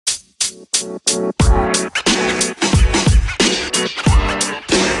Hello,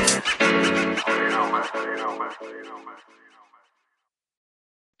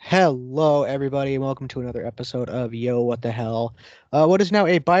 everybody, and welcome to another episode of Yo, What the Hell? What is now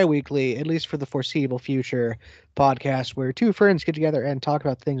a bi-weekly, at least for the foreseeable future, podcast where two friends get together and talk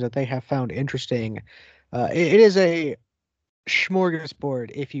about things that they have found interesting. It is a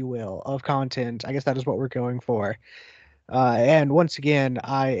smorgasbord, if you will, of content. I guess that is what we're going for. And once again,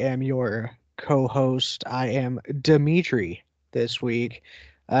 I am your co-host. I am Dimitri this week,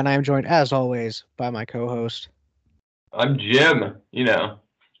 and I am joined, as always, by my co-host. I'm Jim,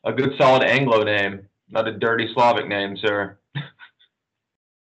 a good solid Anglo name, not a dirty Slavic name, sir.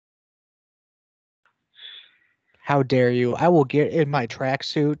 How dare you? I will get in my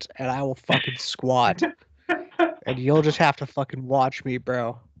tracksuit and I will fucking squat. And you'll just have to fucking watch me,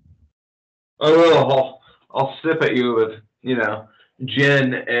 bro. I'll sip at you with,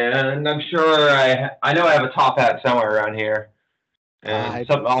 gin, and I'm sure I know I have a top hat somewhere around here, and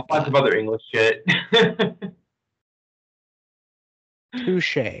I'll find some other English shit.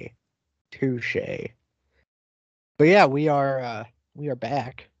 Touche. But yeah, we are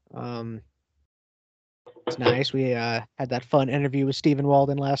back. It's nice. We had that fun interview with Stephen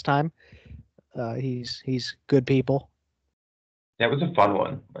Walden last time. He's good people. That was a fun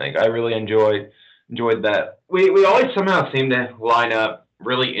one. Like, I really enjoyed that. We always somehow seem to line up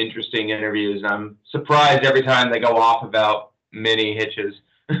really interesting interviews, and I'm surprised every time they go off about mini hitches.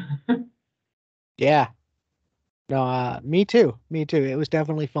 Yeah. No, me too. It was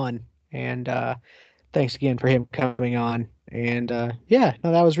definitely fun. And thanks again for him coming on. And yeah,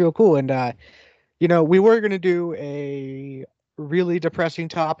 no, that was real cool. And we were gonna do a really depressing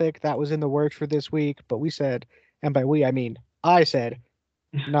topic that was in the works for this week, but we said, and by we I mean I said,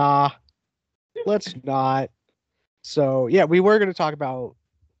 nah, let's not. So yeah, we were gonna talk about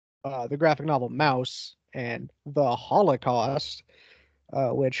the graphic novel Mouse and the Holocaust,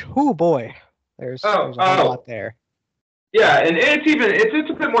 which, oh boy, there's a whole lot there. Yeah, and it's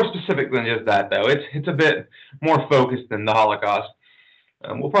a bit more specific than just that, though. It's a bit more focused than the Holocaust.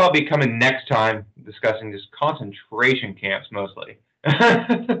 We'll probably be coming next time discussing just concentration camps mostly.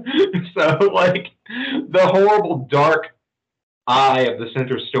 So, like, the horrible dark eye of the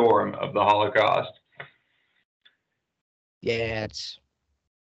center storm of the Holocaust. Yeah, it's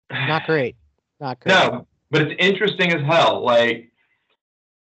not great. No, but it's interesting as hell. Like,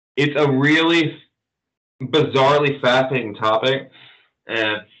 it's a really bizarrely fascinating topic,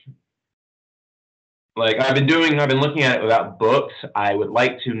 and like I've been looking at it without books. I would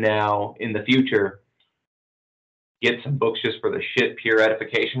like to now in the future get some books just for the shit pure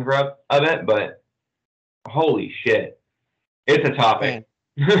edification of it, but holy shit, it's a topic.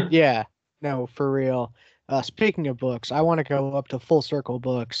 Yeah, no, for real. Speaking of books, I want to go up to Full Circle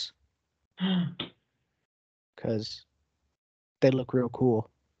Books because they look real cool.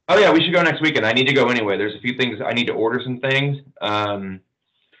 Oh yeah, we should go next weekend. I need to go anyway. There's a few things I need to order. Some things.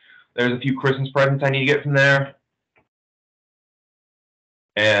 There's a few Christmas presents I need to get from there,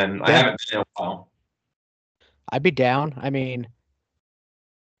 and I haven't been in a while. I'd be down. I mean,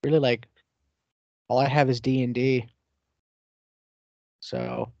 really, like, all I have is D&D.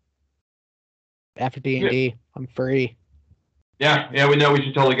 So after D&D, I'm free. Yeah, we know we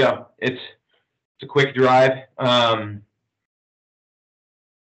should totally go. It's a quick drive.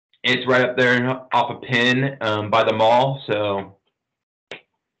 It's right up there off of Penn by the mall, so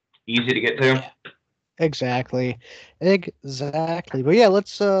easy to get to. Yeah, exactly. But yeah,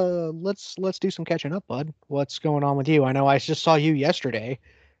 let's do some catching up, bud. What's going on with you? I know I just saw you yesterday.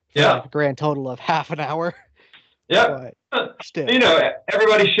 For like a grand total of half an hour. Yeah. Still.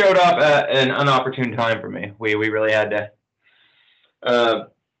 Everybody showed up at an inopportune time for me. We really had to.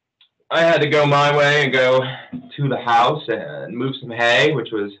 I had to go my way and go to the house and move some hay,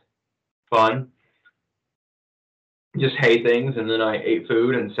 which was fun. Just hay things, and then I ate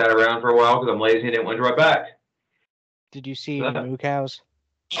food and sat around for a while because I'm lazy and didn't want to drive back. Did you see any moo cows?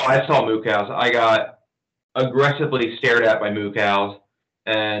 Oh, I saw moo cows. I got aggressively stared at by moo cows,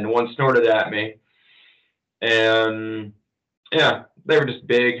 and one snorted at me. And yeah, they were just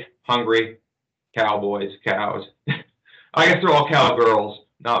big, hungry cows. I guess they're all cowgirls,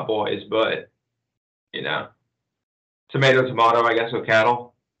 not boys, but tomato, I guess, with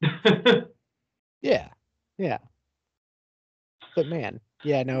cattle. Yeah. But man,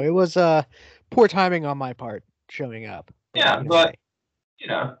 yeah, no, it was poor timing on my part showing up. Yeah, but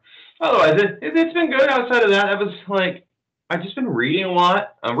otherwise it's been good. Outside of that, I was like, I've just been reading a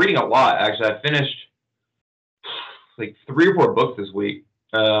lot. I'm reading a lot, actually. I finished like 3 or 4 books this week.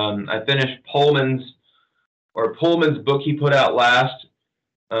 I finished Pullman's book he put out last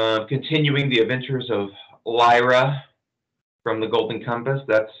Continuing the adventures of Lyra from the Golden Compass.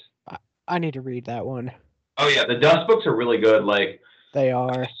 That's I, I need to read that one. Oh yeah, the Dust books are really good. Like They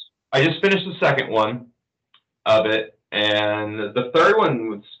are. I just finished the second one of it, and the third one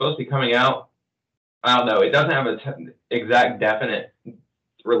was supposed to be coming out. I don't know. It doesn't have an exact definite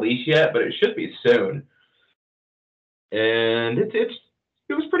release yet, but it should be soon. And it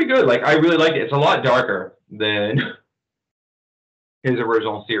was pretty good. Like I really liked it. It's a lot darker than his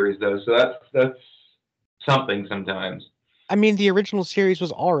original series, though. So that's something sometimes. I mean, the original series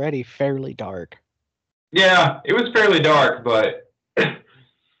was already fairly dark. Yeah, it was fairly dark, but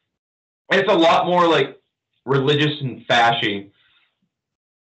it's a lot more like religious and fashy.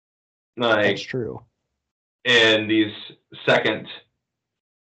 That's Like true. in these second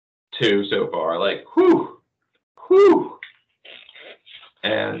two so far. Like, whew, whew.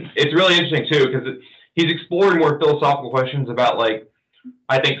 And it's really interesting too because he's exploring more philosophical questions about like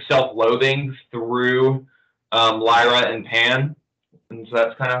I think self-loathing through Lyra and Pan, and so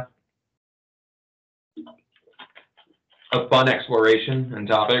that's kind of a fun exploration and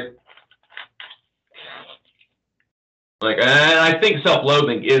topic. Like, and I think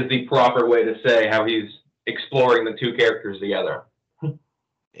self-loathing is the proper way to say how he's exploring the two characters together.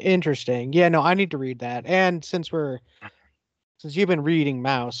 Interesting. Yeah, no, I need to read that. And since you've been reading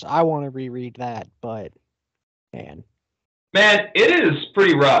Mouse, I want to reread that, but man. Man, it is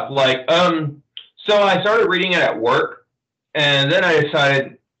pretty rough. Like, so I started reading it at work, and then I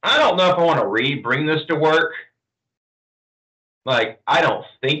decided I don't know if I want to bring this to work. Like, I don't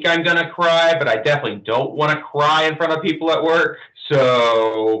think I'm gonna cry, but I definitely don't want to cry in front of people at work.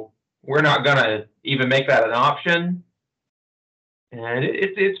 So we're not gonna even make that an option, and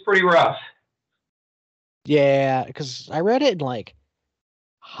it's pretty rough. Yeah, because I read it in like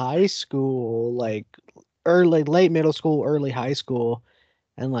high school, like early, late middle school, early high school.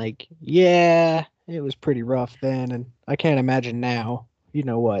 And like, yeah, it was pretty rough then. And I can't imagine now, you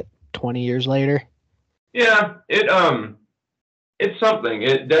know what, 20 years later? Yeah, it's something.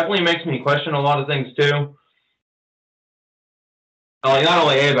 It definitely makes me question a lot of things too. Like not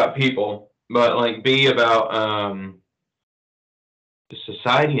only A about people, but like B about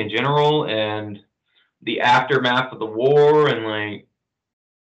society in general and the aftermath of the war and like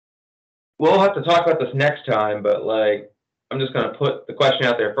we'll have to talk about this next time, but like I'm just gonna put the question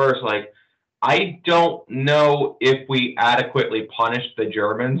out there first. Like I don't know if we adequately punished the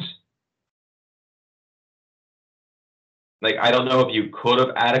Germans. Like I don't know if you could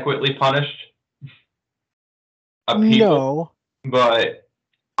have adequately punished a people, No, but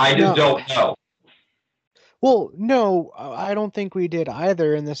I just no. don't know. Well, no, I don't think we did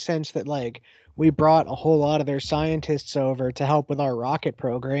either in the sense that, like, we brought a whole lot of their scientists over to help with our rocket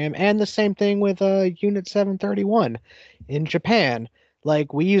program, and the same thing with Unit 731 in Japan.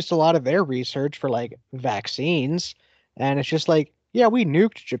 Like, we used a lot of their research for, like, vaccines, and it's just like, yeah, we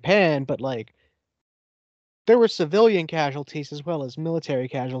nuked Japan, but, like, there were civilian casualties as well as military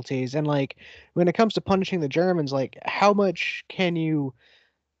casualties, and, like, when it comes to punishing the Germans, like, how much can you,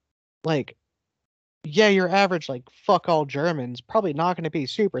 like, yeah, your average like fuck all Germans probably not going to be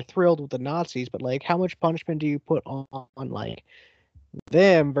super thrilled with the Nazis, but like how much punishment do you put on like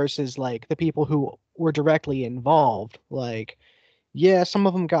them versus like the people who were directly involved? Like, yeah, some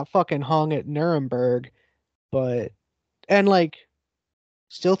of them got fucking hung at Nuremberg, but and like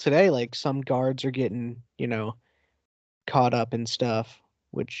still today like some guards are getting, caught up in stuff,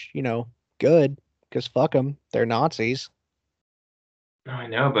 which, good because fuck them, they're Nazis. I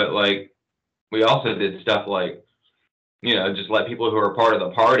know, but like we also did stuff like just let people who are part of the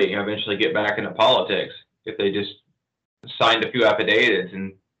party eventually get back into politics if they just signed a few affidavits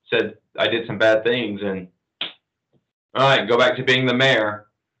and said I did some bad things and all right, go back to being the mayor.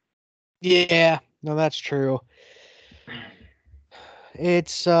 Yeah, no, that's true.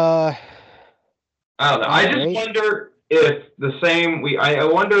 It's I don't know. not I just great. wonder if the same we. I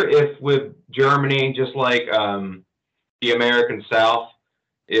wonder if with Germany, just like the American South,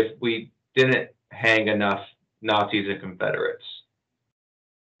 if we didn't hang enough Nazis and Confederates.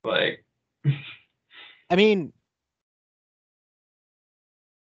 Like, I mean,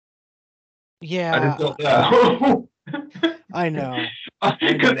 I just yeah, don't know. I know. I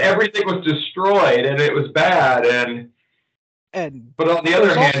Because know. everything was destroyed and it was bad. And But on the other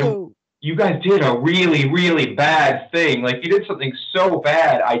there's hand, also you guys did a really, really bad thing. Like, you did something so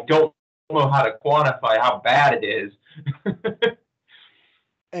bad, I don't know how to quantify how bad it is.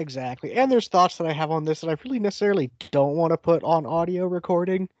 exactly. And there's thoughts that I have on this that I really necessarily don't want to put on audio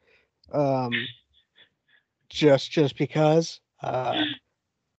recording. Um just because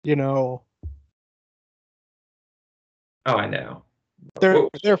you know, Oh, I know.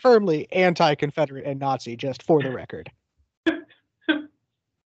 They're firmly anti-Confederate and Nazi, just for the record.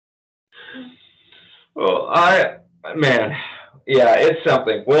 Well, man, yeah, it's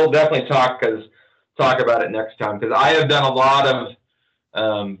something. We'll definitely talk about it next time because I have done a lot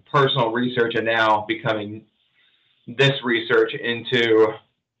of personal research and now becoming this research into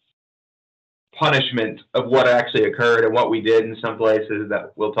punishment of what actually occurred and what we did in some places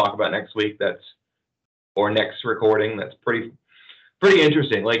that we'll talk about next week. Or next recording. That's pretty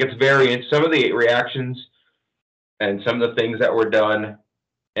interesting. Like some of the reactions and some of the things that were done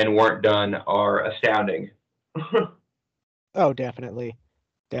and weren't done are astounding. Oh, definitely.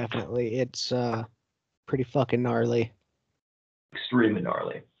 It's pretty fucking gnarly. Extremely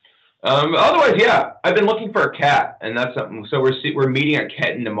gnarly. Otherwise, yeah, I've been looking for a cat, and that's something. So we're meeting at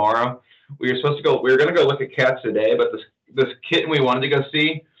Kenton tomorrow. We were gonna go look at cats today, but this kitten we wanted to go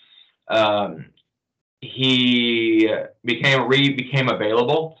see, he became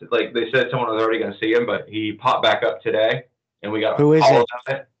available. Like they said, someone was already gonna see him, but he popped back up today, and we got a Who is call it?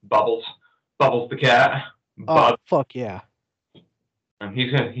 about it. Bubbles the cat. Oh, fuck yeah.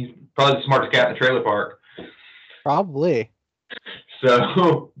 He's probably the smartest cat in the trailer park. Probably.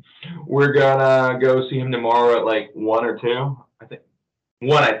 So we're gonna go see him tomorrow at like 1 or 2. I think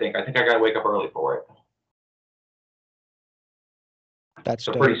 1. I think I gotta wake up early for it. That's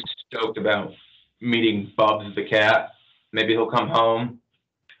so dope. Pretty stoked about meeting Bubs the cat. Maybe he'll come home.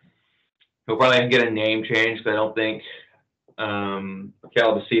 He'll probably get a name change because I don't think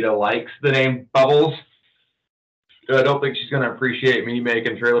Calabasita likes the name Bubbles. I don't think she's gonna appreciate me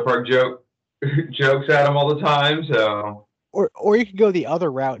making trailer park jokes at him all the time. So, or you could go the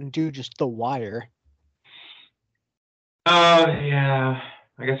other route and do just The Wire. Yeah,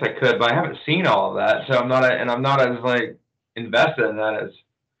 I guess I could, but I haven't seen all of that, so I'm not as like invested in that as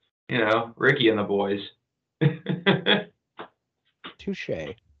Ricky and the boys. Touche.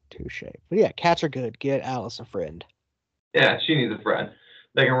 But yeah, cats are good. Get Alice a friend. Yeah, she needs a friend.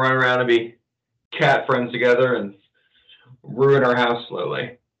 They can run around and be cat friends together and ruin our house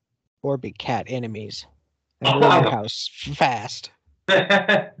slowly. Or be cat enemies. And ruin your house fast.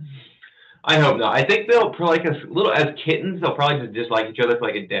 I hope not. I think they'll probably, as kittens, they'll probably just dislike each other for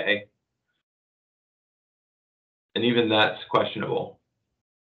like a day. And even that's questionable.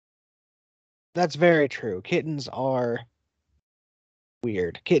 That's very true. Kittens are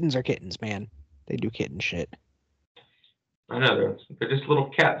weird. Kittens are kittens, man. They do kitten shit. I know, they're just little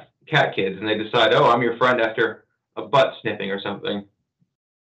cat kids, and they decide, oh, I'm your friend after a butt sniffing or something.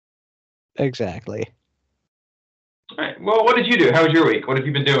 Exactly. All right. Well, what did you do? How was your week? What have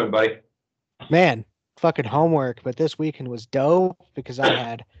you been doing, buddy? Man, fucking homework. But this weekend was dope because I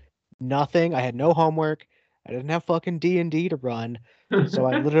had nothing. I had no homework. I didn't have fucking D&D to run. So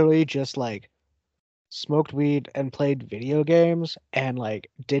I literally just like smoked weed and played video games and like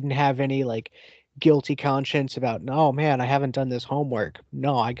didn't have any like guilty conscience about, no, man, I haven't done this homework.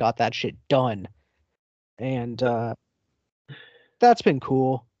 No, I got that shit done. And that's been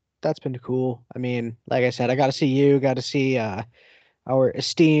cool. I mean, like I said, I got to see you, got to see our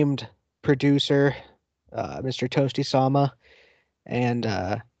esteemed producer, Mr. Toasty Sama, and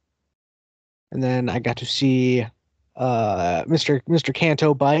then I got to see Mr.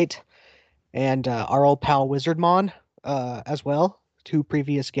 Kanto Bite and our old pal Wizardmon as well, 2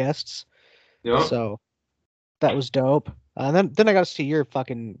 previous guests. Yep. So that was dope. And then I got to see your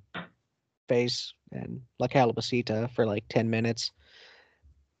fucking face and La Calabasita for like 10 minutes.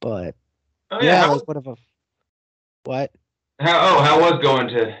 But yeah, like what of a what? How was going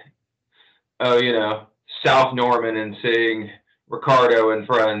to South Norman and seeing Ricardo and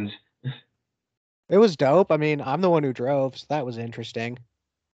friends? It was dope. I mean, I'm the one who drove, so that was interesting.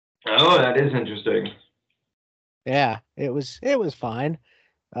 Oh, that is interesting. Yeah, it was fine.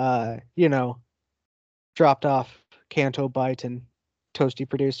 You know, dropped off Canto Bite and Toasty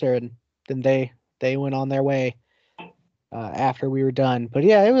Producer, and then they went on their way after we were done. But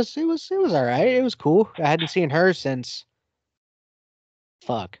yeah, it was all right. It was cool. I hadn't seen her since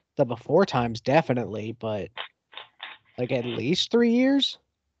the before times definitely, but like at least 3 years.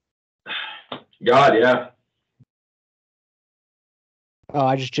 God, yeah. Oh,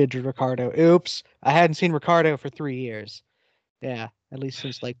 I just jidgered Ricardo. Oops, I hadn't seen Ricardo for 3 years. Yeah, at least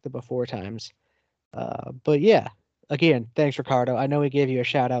since like the before times. But yeah, again, thanks, Ricardo. I know we gave you a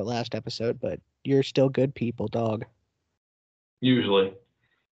shout out last episode, but you're still good people, dog. Usually.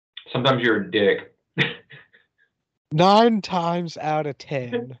 Sometimes you're a dick. 9 times out of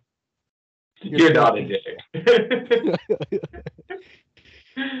 10. You're not a dick.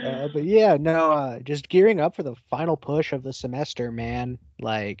 But yeah, no, just gearing up for the final push of the semester, man.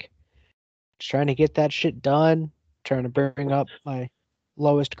 Like, just trying to get that shit done. trying to bring up my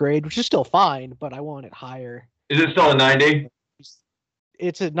lowest grade, which is still fine, but I want it higher. Is it still a 90?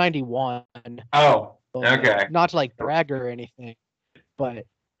 It's at 91, Oh, but okay. not to like brag or anything, but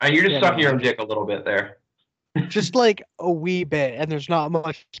You're just you sucking your know, own dick a little bit there. just like a wee bit, and there's not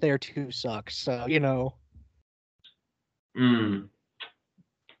much there to suck. So, Mm,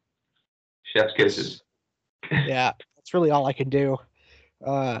 chef's kisses. that's yeah, that's really all I can do.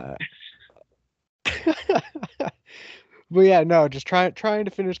 Uh, but yeah, no, just trying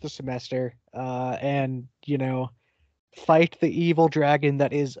to finish the semester, and fight the evil dragon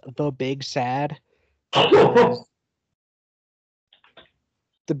that is the big sad, because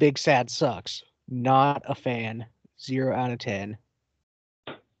the big sad sucks. Not a fan. 0 out of 10.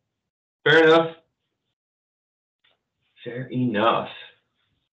 Fair enough. Fair enough.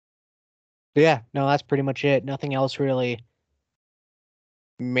 But yeah, no, that's pretty much it. Nothing else really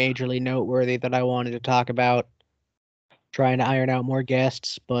majorly noteworthy that I wanted to talk about. Trying to iron out more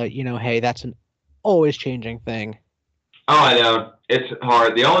guests, but hey, that's an always changing thing. Oh, I know. It's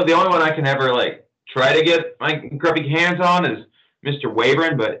hard. The only one I can ever like try to get my grumpy hands on is Mr.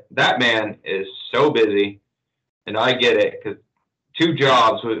 Wavering, but that man is so busy, and I get it because two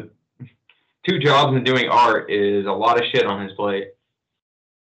jobs with 2 jobs and doing art is a lot of shit on his plate.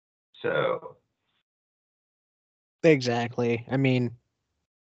 So Exactly. I mean,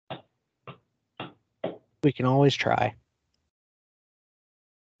 we can always try.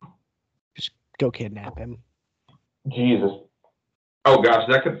 Just go kidnap him. Jesus. Oh gosh,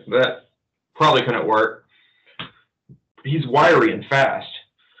 that probably couldn't work. He's wiry and fast.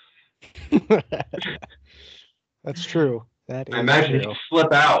 That's true. That I is imagine true. he'd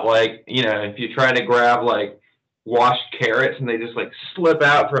slip out like if you try to grab like washed carrots and they just like slip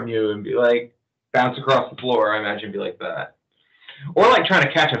out from you and be like bounce across the floor. I imagine it'd be like that, or like trying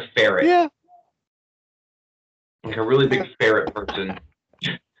to catch a ferret, Yeah. like a really big ferret person.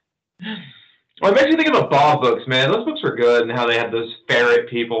 Well, it makes you think of the Bob books, man. Those books were good, and how they had those ferret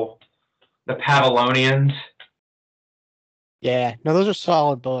people, the Pavlonians. Yeah. No, those are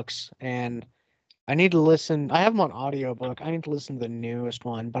solid books, and I need to listen. I have them on audiobook. I need to listen to the newest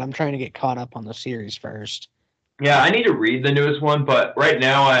one, but I'm trying to get caught up on the series first. Yeah, I need to read the newest one, but right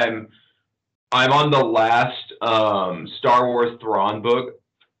now I'm on the last Star Wars Thrawn book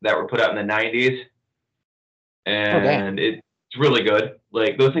that were put out in the '90s, Oh, damn. and it's really good.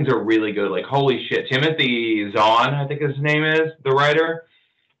 Like those things are really good. Like holy shit, Timothy Zahn, I think his name is the writer.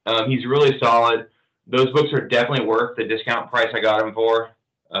 He's really solid. Those books are definitely worth the discount price I got them for.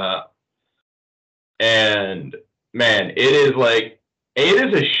 Uh, and man, it is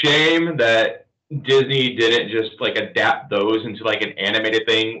a shame that Disney didn't just like adapt those into like an animated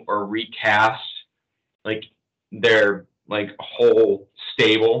thing or recast like their like whole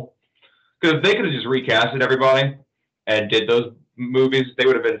stable. Because if they could have just recasted everybody and did those movies, they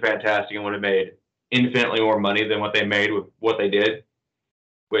would have been fantastic and would have made infinitely more money than what they made with what they did,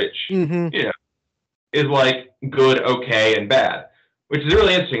 which Mm-hmm. you know is like good, okay, and bad. Which is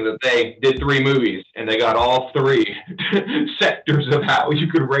really interesting that they did 3 movies and they got all 3 sectors of how you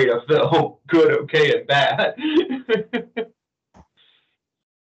could rate a film: good, okay, and bad.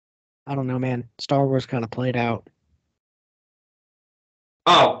 I don't know, man. Star Wars kind of played out.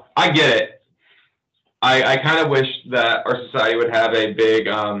 Oh, I get it. I kind of wish that our society would have a big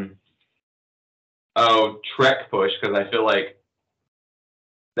Trek push, because I feel like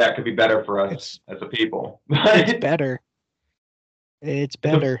that could be better for us It's as a people. it's it's better. It's a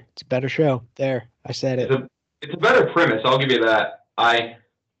better. It's a better show. There, I said it's it. a it's a better premise. I'll give you that. I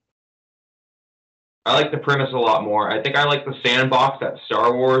like the premise a lot more. I think I like the sandbox at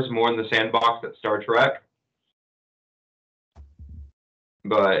Star Wars more than the sandbox at Star Trek.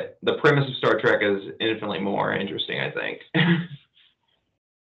 But the premise of Star Trek is infinitely more interesting, I think.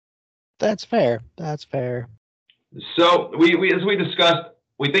 That's fair. That's fair. So we as we discussed,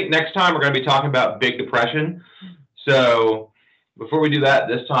 we think next time we're going to be talking about Big Depression. So before we do that,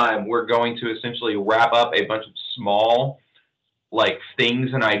 this time we're going to essentially wrap up a bunch of small like things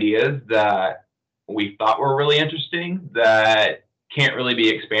and ideas that we thought were really interesting that can't really be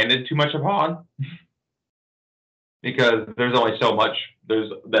expanded too much upon, because there's only so much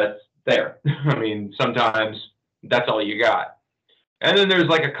that's there. I mean, sometimes that's all you got. And then there's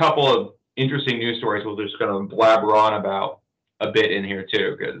like a couple of interesting news stories we're just going to blabber on about a bit in here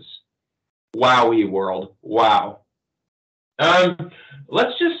too, because wowie world, wow. Um,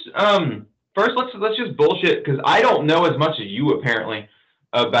 let's just first let's just bullshit, because I don't know as much as you apparently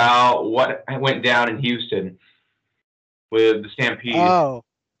about what went down in Houston with the Stampede. Oh,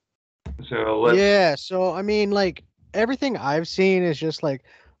 So let's. yeah. So I mean, like everything I've seen is just like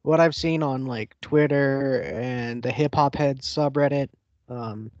what I've seen on like Twitter and the hip hop heads subreddit.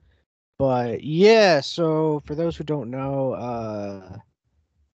 Um, but yeah, so for those who don't know,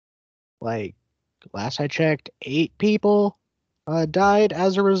 like last I checked, 8 people died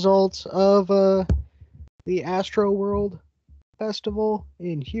as a result of the Astro World Festival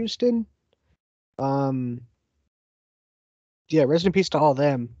in Houston. Um, yeah, rest in peace to all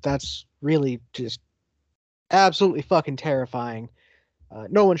them. That's really just absolutely fucking terrifying.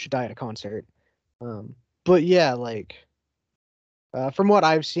 No one should die at a concert. But yeah, like from what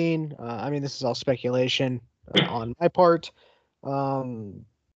I've seen, I mean, this is all speculation on my part. Um,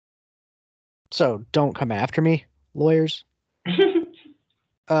 so don't come after me, lawyers.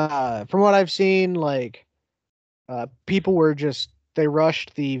 From what I've seen, like people were just they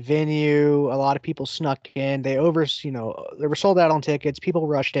rushed the venue. A lot of people snuck in. They were sold out on tickets. People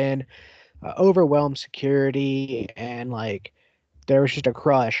rushed in, overwhelmed security, and like there was just a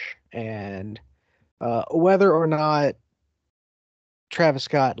crush. And whether or not Travis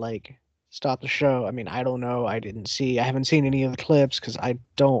Scott like stopped the show, I mean, I don't know. I haven't seen any of the clips because I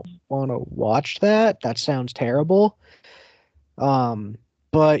don't want to watch that. That sounds terrible. Um,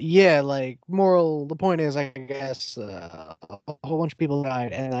 but yeah, like the point is, I guess a whole bunch of people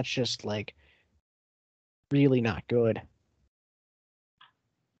died, and that's just like really not good.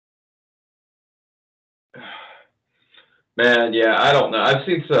 Man, yeah, I don't know. I've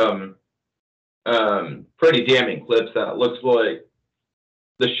seen some pretty damning clips that looks like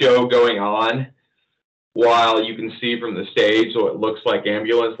the show going on while you can see from the stage, so it looks like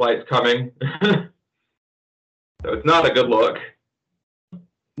ambulance lights coming. So it's not a good look.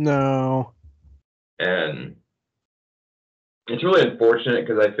 No, And it's really unfortunate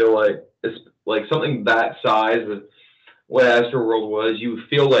because I feel like it's like something that size of what Astroworld was, you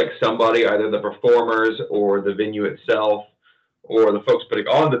feel like somebody, either the performers or the venue itself, or the folks putting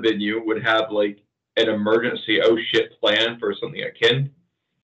on the venue, would have like an emergency oh shit plan for something akin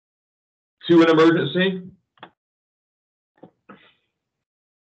to an emergency.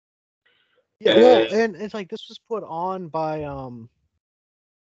 yeah, And well, and it's like this was put on by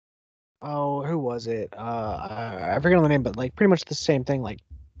oh, who was it? I forget the name, but like pretty much the same thing, like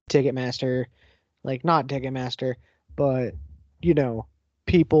Ticketmaster, like not Ticketmaster, but you know,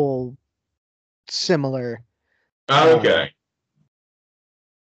 people similar. Uh, okay,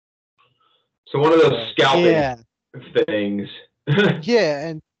 so one of those but scalping yeah, things. yeah,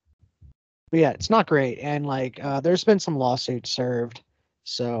 and yeah, it's not great, and like there's been some lawsuits served,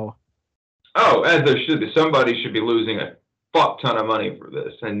 so Oh, as there should be. Somebody should be losing a fuck ton of money for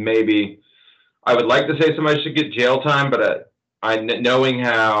this, and maybe I would like to say somebody should get jail time, but knowing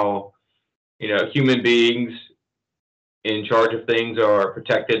how human beings in charge of things are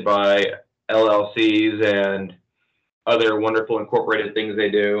protected by LLCs and other wonderful incorporated things they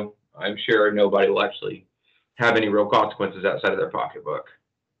do, I'm sure nobody will actually have any real consequences outside of their pocketbook.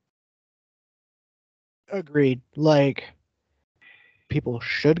 agreed. Like people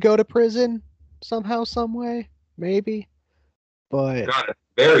should go to prison somehow, some way, maybe, but God, at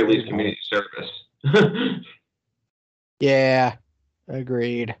the very you least, know, community service. yeah,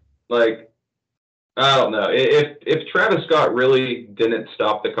 agreed. Like, I don't know. If Travis Scott really didn't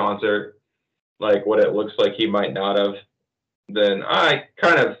stop the concert, like what it looks like he might not have, then I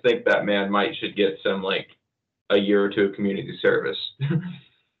kind of think that man might should get some like a year or two of community service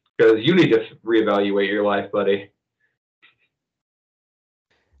because you need to reevaluate your life, buddy.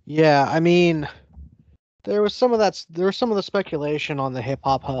 Yeah, I mean, there was some of the speculation on the hip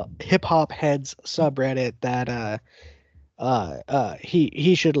hop heads subreddit that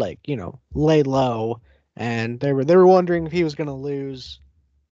he should like lay low, and they were wondering if he was gonna lose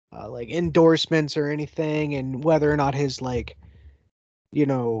like endorsements or anything, and whether or not his like you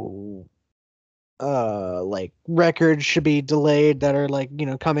know like records should be delayed that are like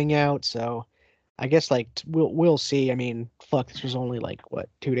coming out. So I guess like we'll see. I mean, fuck, this was only like what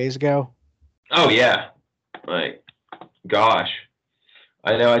 2 days ago. Oh yeah, like gosh,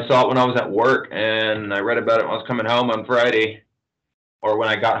 I know I saw it when I was at work, and I read about it when I was coming home on Friday, or when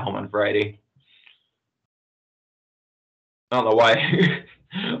I got home on Friday. I don't know why.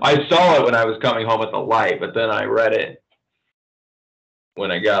 I saw it when I was coming home at the light, but then I read it when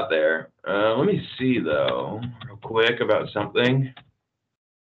I got there. Let me see though, real quick about something,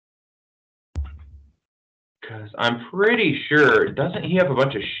 because I'm pretty sure doesn't he have a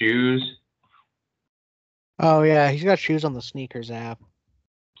bunch of shoes? Oh yeah, he's got shoes on the sneakers app.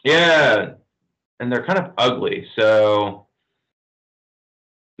 Yeah, and they're kind of ugly. So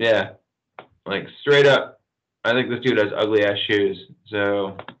yeah, like straight up, I think this dude has ugly ass shoes.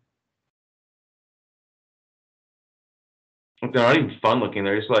 So They're not even fun looking.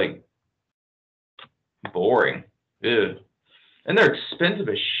 They're just like boring. Ew. And they're expensive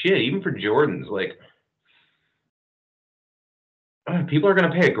as shit, even for Jordans. Like, people are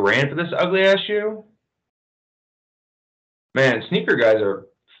gonna pay $1,000 for this ugly ass shoe. Man, sneaker guys are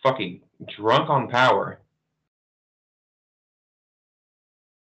fucking drunk on power.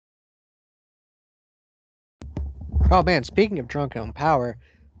 Oh man, speaking of drunk on power,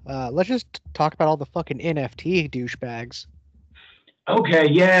 let's just talk about all the fucking NFT douchebags. Okay,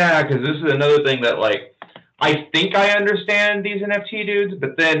 yeah, because this is another thing that like I think I understand these NFT dudes,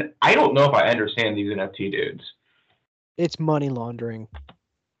 but then I don't know if I understand these NFT dudes. It's money laundering.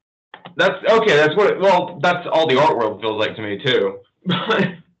 That's okay. That's what. Well, that's all the art world feels like to me too.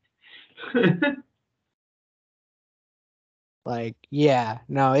 Like, yeah,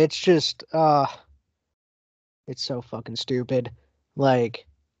 no, it's just it's so fucking stupid. Like,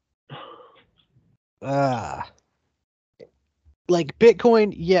 uh like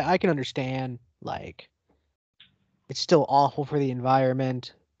Bitcoin, yeah, I can understand. Like, it's still awful for the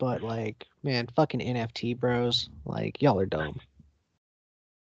environment, but like, man, fucking NFT bros, like y'all are dumb.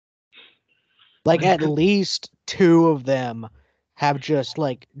 Like like, at least two of them have just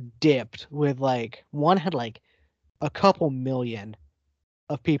like dipped with like one had like a couple million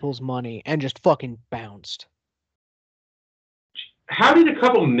of people's money and just fucking bounced. how did a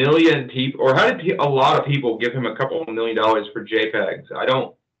couple million people, or how did a lot of people give him a couple $1 million for JPEGs? I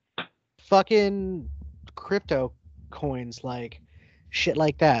don't. Fucking crypto coins, like shit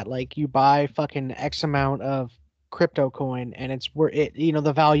like that. Like you buy fucking X amount of crypto coin and it's where it,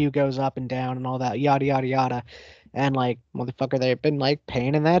 the value goes up and down and all that, yada yada yada. And like, motherfucker, they've been like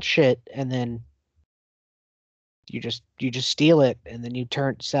paying in that shit, and then you just steal it and then you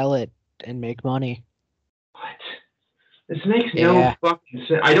sell it and make money. What? This makes no Yeah. fucking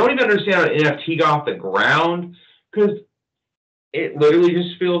sense. I don't even understand how an NFT got off the ground because it literally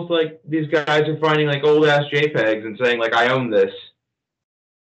just feels like these guys are finding like old ass JPEGs and saying like I own this.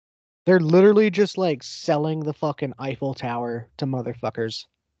 They're literally just like selling the fucking Eiffel Tower to motherfuckers.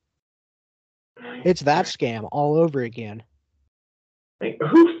 It's that scam all over again. Like,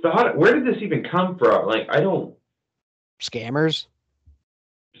 who thought it? Where did this even come from? Like, I don't. Scammers.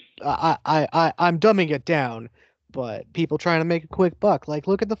 I'm dumbing it down, but people trying to make a quick buck. Like,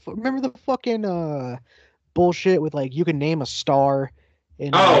 look at remember the fucking bullshit with like you can name a star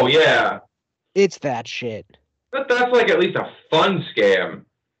in Oh like yeah, it's that shit. that's like at least a fun scam.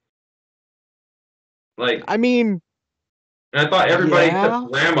 Like, I mean, I thought everybody except yeah,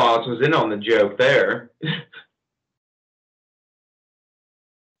 grandmas was in on the joke there.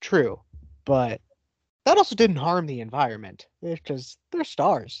 true, but that also didn't harm the environment. It's just they're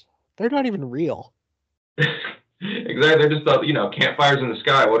stars. They're not even real. Exactly. They're just campfires in the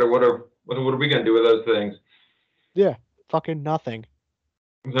sky. What are we gonna do with those things? Yeah, fucking nothing.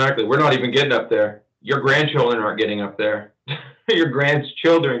 Exactly. We're not even getting up there. Your grandchildren aren't getting up there. Your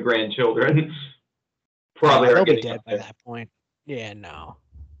grandchildren probably They'll aren't be getting up dead by there. that point. Yeah, no.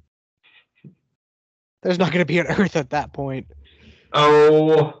 There's not going to be an Earth at that point.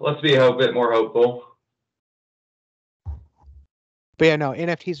 Oh, let's be a bit more hopeful. But yeah, no,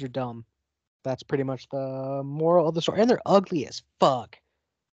 NFTs are dumb. That's pretty much the moral of the story. And they're ugly as fuck.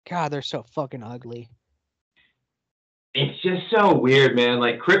 God, they're so fucking ugly. It's just so weird, man.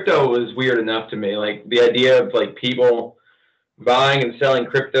 Like crypto was weird enough to me. Like the idea of like people buying and selling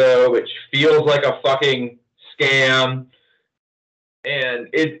crypto, which feels like a fucking scam. And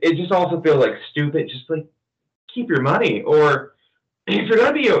it just also feels like stupid. Just like keep your money. Or if you're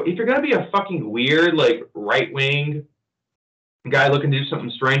gonna be a fucking weird, like right wing guy looking to do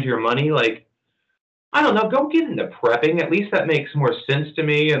something strange to your money, like I don't know, go get into prepping. At least that makes more sense to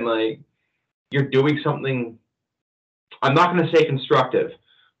me. And like you're doing something. I'm not going to say constructive,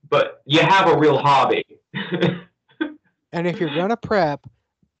 but you have a real hobby. And if you're gonna prep,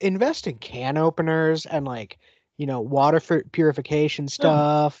 invest in can openers and like, water purification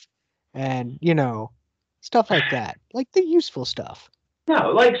stuff and, stuff like that. Like the useful stuff.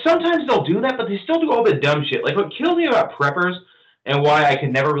 No, like sometimes they'll do that, but they still do all the dumb shit. Like what kills me about preppers and why I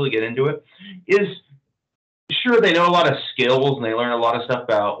can never really get into it is sure they know a lot of skills and they learn a lot of stuff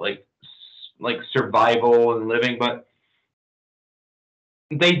about like survival and living, but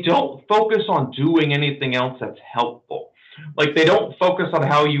they don't focus on doing anything else that's helpful. Like they don't focus on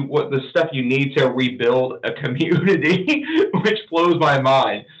what the stuff you need to rebuild a community, which blows my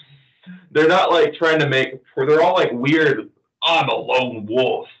mind. They're not like trying to they're all like weird. I'm a lone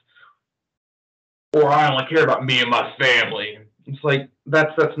wolf, or I only care about me and my family. It's like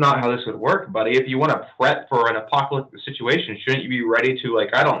that's not how this would work, buddy. If you want to prep for an apocalyptic situation, shouldn't you be ready to,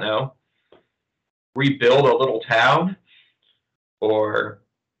 like, I don't know, rebuild a little town? or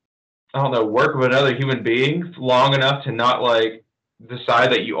I don't know, work with another human being long enough to not like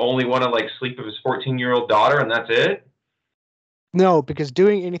decide that you only want to like sleep with his 14-year-old daughter and that's it? No, because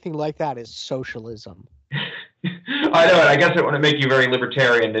doing anything like that is socialism. I know it. I guess it wouldn't make you very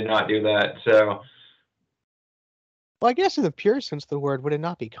libertarian to not do that. So, Well, I guess in the pure sense of the word, would it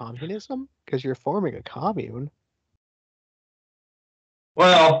not be communism? Because you're forming a commune.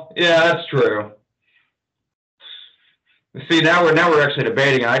 well, yeah, that's true. See, now we're actually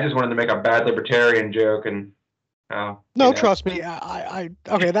debating. I just wanted to make a bad libertarian joke, and No, trust me.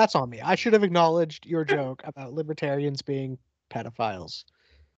 Okay, that's on me. I should have acknowledged your joke about libertarians being pedophiles.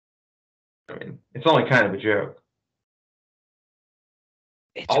 I mean, it's only kind of a joke.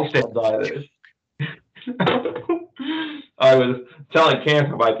 It's I'll really stand by a this. I was telling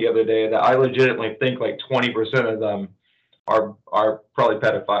Campbell the other day that I legitimately think like 20% of them are probably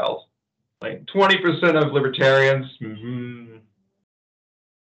pedophiles. Like 20% of libertarians.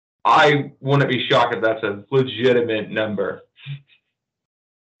 I wouldn't be shocked if that's a legitimate number.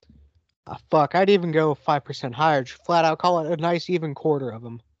 fuck, I'd even go 5% higher. Just flat out call it a nice even quarter of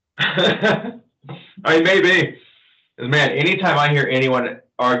them. I mean, maybe. Because, man, anytime I hear anyone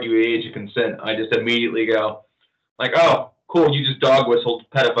argue the age of consent, I just immediately go, like, oh, cool, you just dog whistled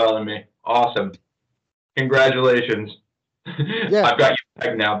pedophile in me. Awesome. Congratulations. Yeah, I've got you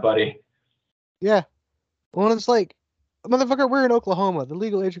pegged now, buddy. yeah. Well, it's like, motherfucker, we're in Oklahoma. The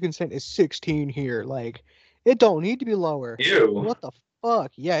legal age of consent is 16 here. Like, it don't need to be lower. Ew. What the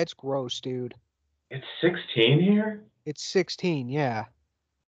fuck? Yeah, it's gross, dude. It's 16 here? It's 16, yeah.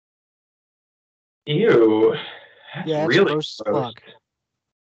 Ew. That's Yeah, it's really gross as gross. fuck.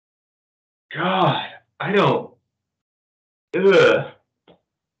 God, I don't. Ugh.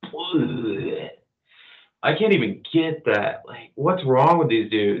 Ugh. I can't even get that. Like, what's wrong with these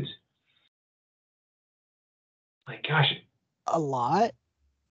dudes? Like, gosh, A lot?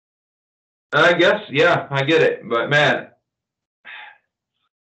 I guess, yeah, I get it. But man,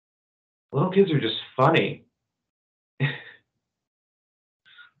 little kids are just funny.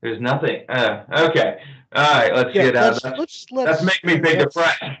 There's nothing. Okay. All right, let's Yeah, get out of that. That's making me big let's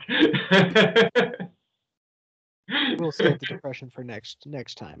depressed. we'll save the depression for next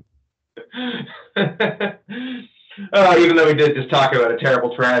time. Even though we did just talk about a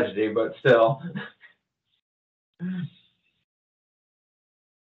terrible tragedy, but still.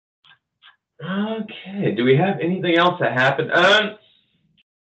 Okay. Do we have anything else that happened?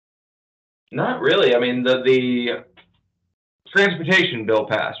 Not really. I mean, the transportation bill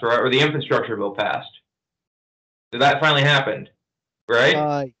passed, right? Or the infrastructure bill passed. Did that finally happen?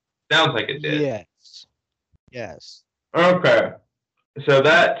 Right? Sounds like it did. Yes. Yes. Okay. So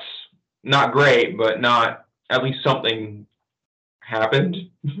that's not great, but not at least something happened.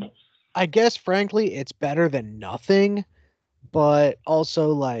 I guess frankly it's better than nothing, but also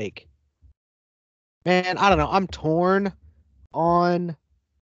like, man, I don't know. I'm torn on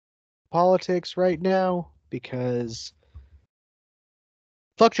politics right now because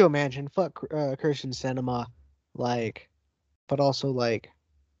fuck Joe Manchin, fuck Christian Cinema, like, but also like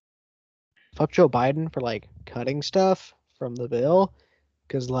fuck Joe Biden for like cutting stuff from the bill,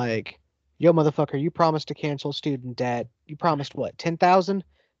 because like, yo motherfucker, you promised to cancel student debt. You promised what, 10,000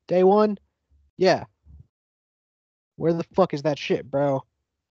 day one? Yeah. Where the fuck is that shit, bro?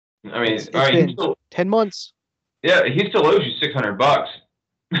 I mean, It's been 10 months. yeah, he still owes you $600.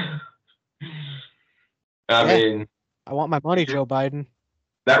 I Yeah. mean, I want my money, Joe Biden.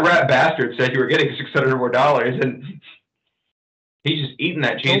 that rat bastard said you were getting $600 more, and he's just eating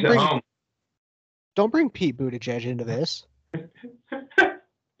that cheese at home. Don't bring Pete Buttigieg into this.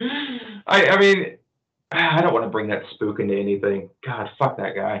 I mean, I don't want to bring that spook into anything. God, fuck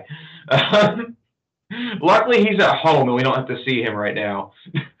that guy. Luckily, he's at home and we don't have to see him right now.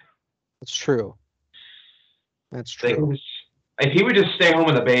 That's true. That's true. If he would just stay home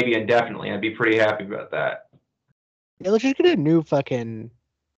with the baby indefinitely, I'd be pretty happy about that. Yeah, let's just get a new fucking.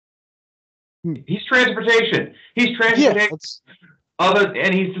 He's transportation. He's transportation. Yeah,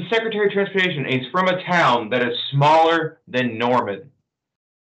 and he's the Secretary of Transportation, and he's from a town that is smaller than Norman.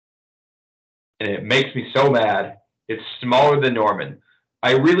 And it makes me so mad. It's smaller than Norman.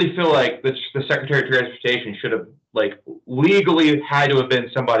 I really feel like the Secretary of Transportation should have like legally had to have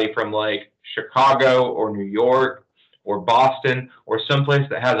been somebody from like Chicago or New York or Boston or someplace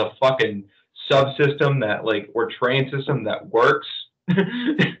that has a fucking subsystem that like or train system that works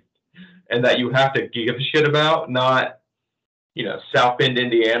and that you have to give a shit about, not South Bend,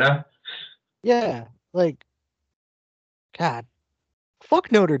 Indiana. yeah, like, God,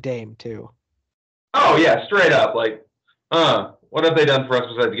 fuck Notre Dame too. Oh yeah, straight up. Like, what have they done for us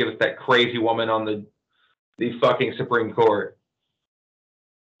besides give us that crazy woman on the fucking Supreme Court?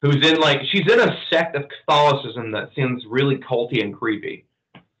 who's in like she's in a sect of Catholicism that seems really culty and creepy.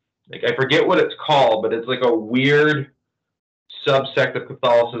 Like I forget what it's called, but it's like a weird subsect of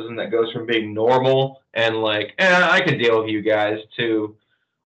Catholicism that goes from being normal and like, I can deal with you guys to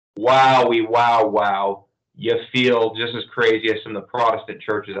wow, you feel just as crazy as some of the Protestant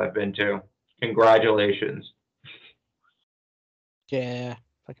churches I've been to. Congratulations. Yeah,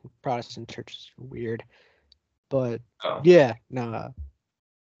 fucking Protestant churches are weird. But Oh. yeah, no,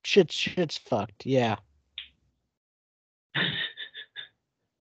 shit's fucked. Yeah.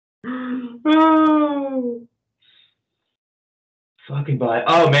 Oh, fucking bye.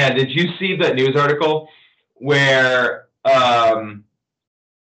 Oh man, did you see that news article where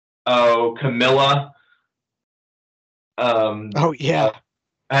Camilla Oh yeah.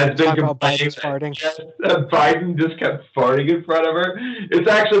 has been Talking about complaining Biden's farting. that Biden just kept farting in front of her. It's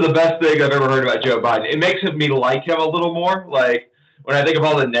actually the best thing I've ever heard about Joe Biden. It makes me like him a little more. Like when I think of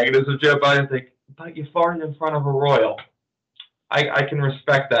all the negatives of Joe Biden, I think, but you farted in front of a royal. I can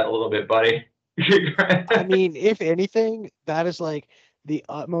respect that a little bit, buddy. I mean, if anything, that is like the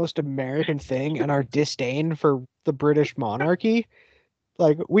utmost American thing, and our disdain for the British monarchy.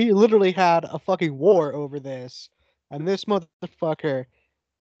 Like, we literally had a fucking war over this, and this motherfucker,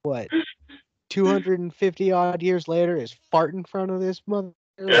 what, 250 odd years later, is farting in front of this mother.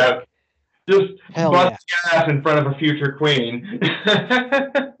 Yeah, Like, just hell bust yeah. ass in front of a future queen.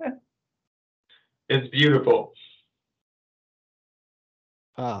 It's beautiful.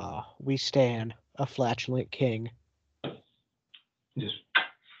 Ah, we stand a flatulent king. Just,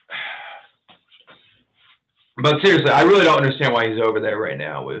 but seriously, I really don't understand why he's over there right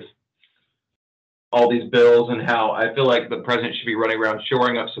now with all these bills and how I feel like the president should be running around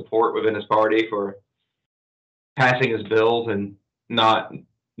shoring up support within his party for passing his bills and not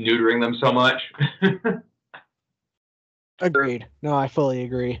neutering them so much. Agreed. No, I fully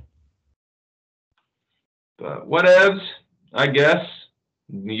agree. But whatevs, I guess.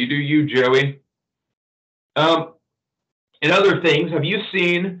 You do you, Joey. Um, and other things, have you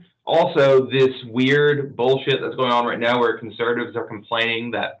seen also this weird bullshit that's going on right now where conservatives are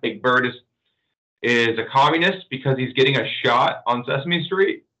complaining that Big Bird is a communist because he's getting a shot on Sesame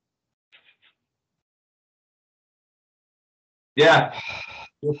Street? Yeah.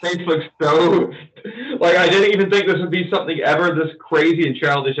 Your face looks so like I didn't even think this would be something ever this crazy and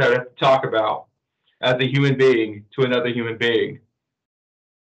childish I'd have to talk about as a human being to another human being.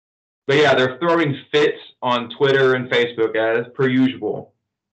 But yeah, they're throwing fits on Twitter and Facebook as per usual,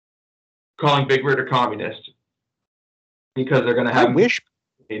 calling Big Bird a communist because they're going to I have. wish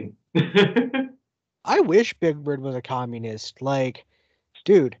I wish Big Bird was a communist. Like,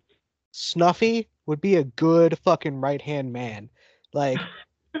 dude, Snuffy would be a good fucking right-hand man. Like,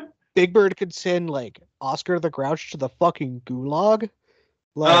 Big Bird could send, like, Oscar the Grouch to the fucking gulag.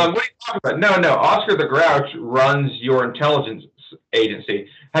 What are you Like, talking about? No. Oscar the Grouch runs your intelligence agency.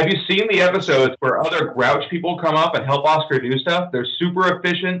 Have you seen the episodes where other Grouch people come up and help Oscar do stuff? They're super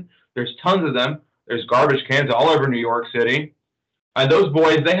efficient. There's tons of them. There's garbage cans all over New York City. And those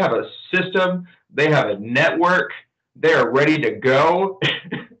boys, they have a system. They have a network. They are ready to go.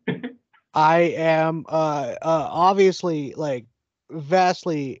 I am obviously, like,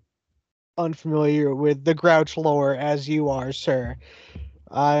 vastly unfamiliar with the Grouch lore as you are, sir.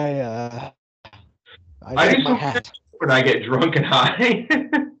 I I tip do my some hat. when I get drunk and high.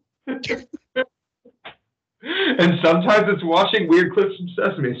 And sometimes it's watching weird clips from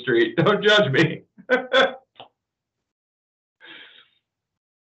Sesame Street. Don't judge me.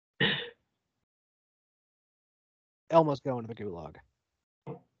 Elmo's going to the gulag.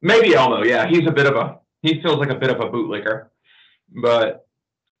 Maybe Elmo, yeah. He feels like a bit of a bootlicker. But,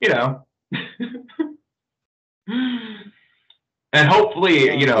 you know. And hopefully,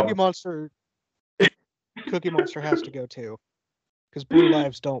 Cookie Monster has to go too, because blue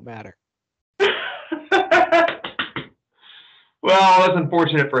lives don't matter. Well, that's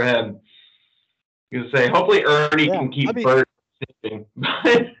unfortunate for him. You say, hopefully Ernie can keep Bert sitting.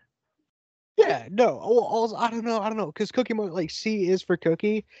 Yeah, no. Also, I don't know, because Cookie Monster, like, C is for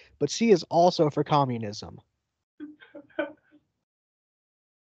cookie, but C is also for communism.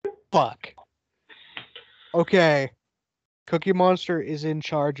 Fuck. Okay. Cookie Monster is in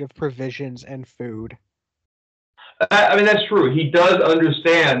charge of provisions and food. I mean, that's true. He does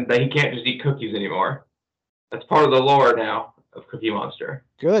understand that he can't just eat cookies anymore. That's part of the lore now of Cookie Monster.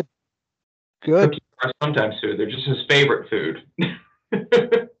 Good. Cookies are sometimes food. They're just his favorite food.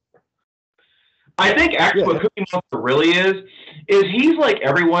 I think actually what Cookie Monster really is he's like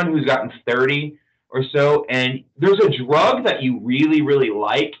everyone who's gotten 30 or so, and there's a drug that you really, really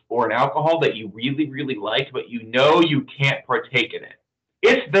like or an alcohol that you really, really like, but you know you can't partake in it.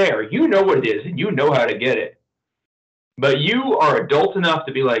 It's there. You know what it is, and you know how to get it. But you are adult enough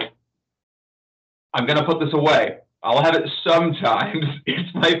to be like, I'm going to put this away. I'll have it sometimes.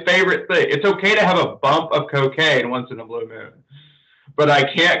 It's my favorite thing. It's okay to have a bump of cocaine once in a blue moon, but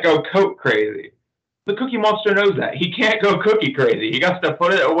I can't go coke crazy. The Cookie Monster knows that. He can't go cookie crazy. He got to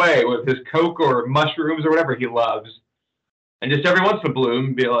put it away with his coke or mushrooms or whatever he loves. And just every once in a blue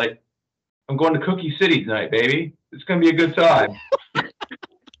moon be like, I'm going to Cookie City tonight, baby. It's going to be a good time.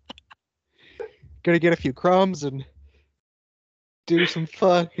 Gonna get a few crumbs and do some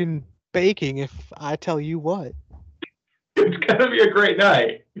fucking baking if I tell you what. It's going to be a great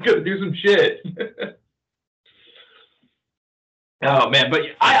night. You're going to do some shit. Oh, man. But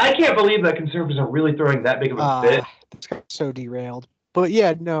I can't believe that conservatives are really throwing that big of a fit. This got so derailed. But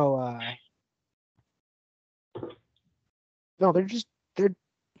yeah, no, no, they're,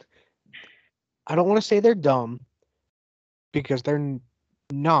 I don't want to say they're dumb because they're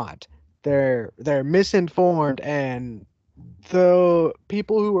not. They're misinformed, and the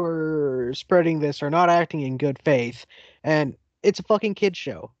people who are spreading this are not acting in good faith. And it's a fucking kid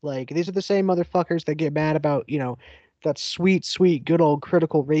show. Like, these are the same motherfuckers that get mad about, that sweet, sweet, good old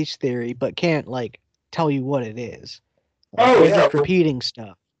critical race theory, but can't, like, tell you what it is. Like, they're just repeating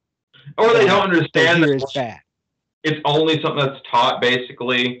stuff. Or they don't understand that is bad. It's only something that's taught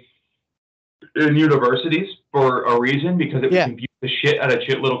basically in universities for a reason, because it would confuse the shit out of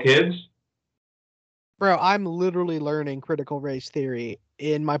little kids. Bro, I'm literally learning critical race theory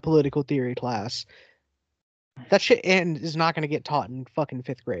in my political theory class. That shit is not going to get taught in fucking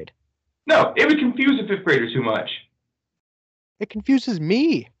 5th grade. No, it would confuse a 5th grader too much. It confuses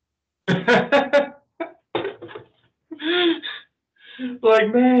me. Like,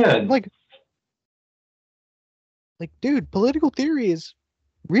 man. Like, dude, political theory is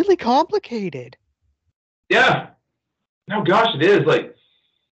really complicated. Yeah. No, gosh, it is. Like,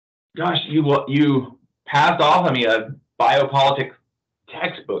 gosh, you passed off on me a biopolitics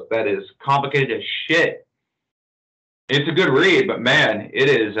textbook that is complicated as shit. It's a good read, but man, it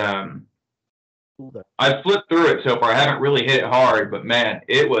is. I flipped through it so far. I haven't really hit it hard, but man,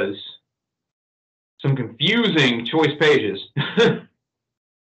 it was some confusing choice pages.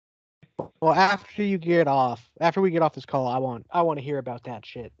 Well, after we get off this call, I want to hear about that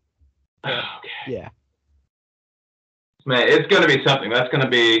shit. Okay. Yeah. Man, it's going to be something. That's going to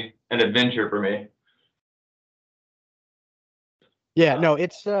be an adventure for me. Yeah, no,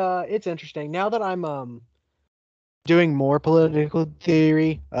 it's interesting. Now that I'm doing more political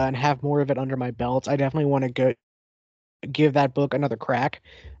theory and have more of it under my belt, I definitely want to give that book another crack,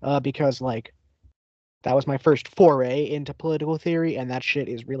 because like that was my first foray into political theory, and that shit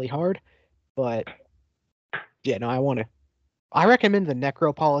is really hard. But yeah, no, I recommend the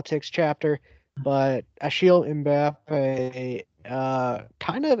necropolitics chapter, but Achille Mbappe,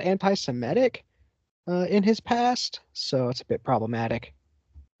 kind of anti-Semitic in his past, so it's a bit problematic.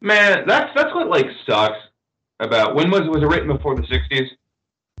 Man, that's what like sucks about. When was it written before the 60s?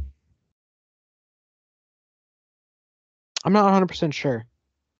 I'm not 100% sure.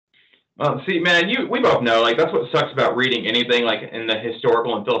 See, man, we both know, like, that's what sucks about reading anything, like, in the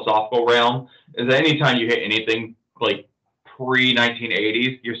historical and philosophical realm, is that anytime you hit anything, like,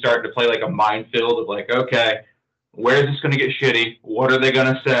 pre-1980s, you're starting to play, like, a minefield of, like, okay, where's this going to get shitty? What are they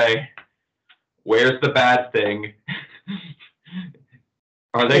going to say? Where's the bad thing?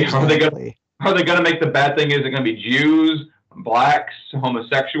 Are they going to make the bad thing? Is it going to be Jews, blacks,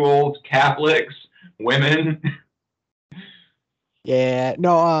 homosexuals, Catholics, women? Yeah,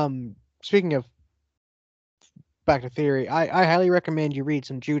 no, speaking of back to theory, I highly recommend you read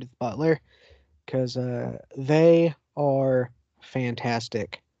some Judith Butler, because they are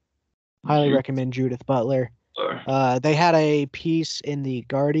fantastic. Highly recommend Judith Butler. They had a piece in The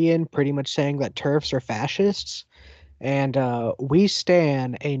Guardian pretty much saying that TERFs are fascists, and we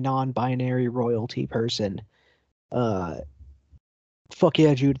stan a non-binary royalty person. Fuck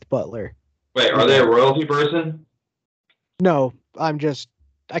yeah, Judith Butler. Wait, are they a royalty person? No, I can't.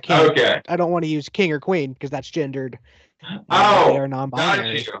 Okay. I don't want to use king or queen because that's gendered. They are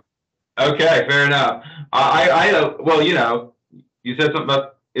non-binary. Okay, fair enough. Well, you said something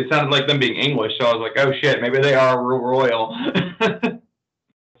about it sounded like them being English, so I was like, oh shit, maybe they are royal.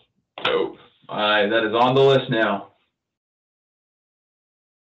 Oh, that is on the list now.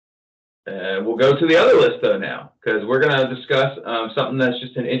 We'll go to the other list though now, because we're going to discuss something that's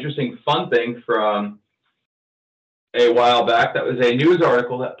just an interesting, fun thing from a while back. That was a news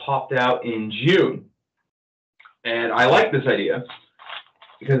article that popped out in June. And I like this idea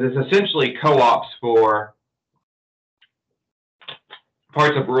because it's essentially co-ops for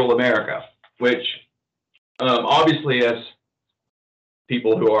parts of rural America, which obviously as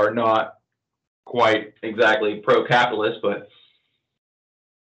people who are not quite exactly pro-capitalist, but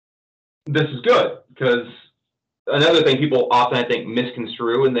this is good because another thing people often, I think,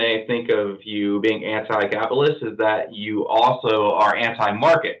 misconstrue when they think of you being anti-capitalist is that you also are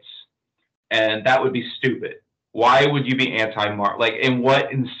anti-markets, and that would be stupid. Why would you be anti-market? Like, in what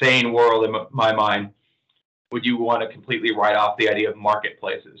insane world, in my mind, would you want to completely write off the idea of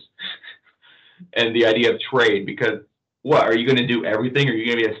marketplaces and the idea of trade? Because what, are you going to do everything? Are you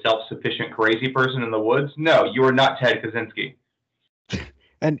going to be a self-sufficient crazy person in the woods? No, you are not Ted Kaczynski.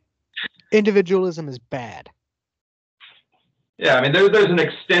 And individualism is bad. Yeah, I mean, there's an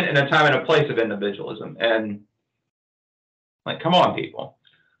extent and a time and a place of individualism, and like, come on, people.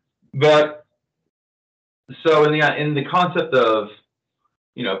 But so in the concept of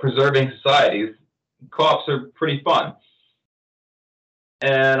preserving societies, co-ops are pretty fun.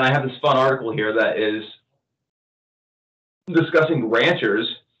 And I have this fun article here that is discussing ranchers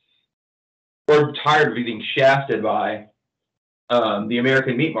who are tired of being shafted by the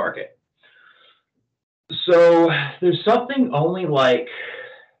American meat market. So there's something only like,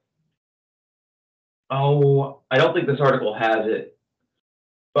 I don't think this article has it,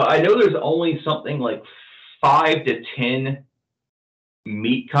 but I know there's only something like 5 to 10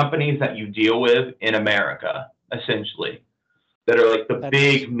 meat companies that you deal with in America, essentially, that are like the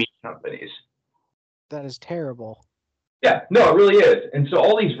big meat companies. That is terrible. Yeah, no, it really is. And so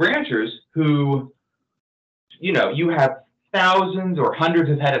all these ranchers who, you have thousands or hundreds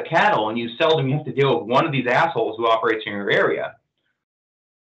of head of cattle and you sell them, you have to deal with one of these assholes who operates in your area.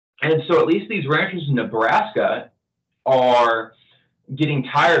 And so at least these ranchers in Nebraska are getting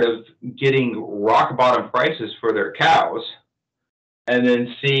tired of getting rock bottom prices for their cows and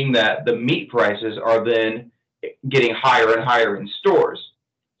then seeing that the meat prices are then getting higher and higher in stores.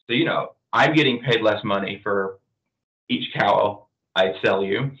 So, I'm getting paid less money for each cow I sell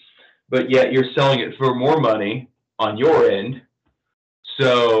you, but yet you're selling it for more money on your end.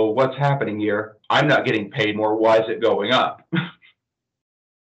 So what's happening here? I'm not getting paid more. Why is it going up?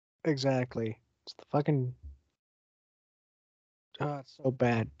 Exactly. It's the fucking... Oh, it's so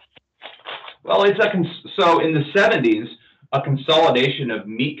bad. Well, so in the 70s, a consolidation of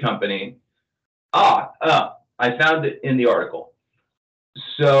meat company. I found it in the article.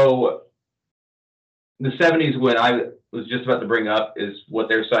 So the 70s, when I was just about to bring up, is what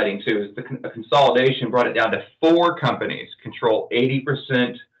they're citing too, is a consolidation brought it down to 4 companies control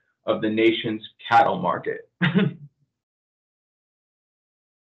 80% of the nation's cattle market.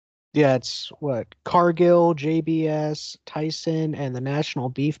 Yeah, it's what? Cargill, JBS, Tyson, and the National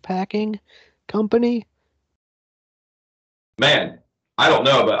Beef Packing Company. Man, I don't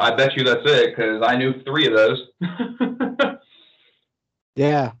know, but I bet you that's it because I knew 3 of those.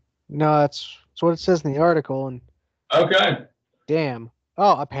 Yeah, no, that's what it says in the article. And Okay. damn.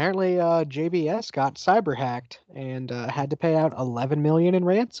 Oh, apparently JBS got cyber hacked and had to pay out 11 million in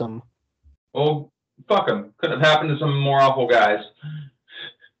ransom. Well, fuck them. Couldn't have happened to some more awful guys.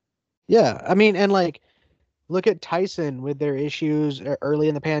 Yeah, I mean, and like, look at Tyson with their issues early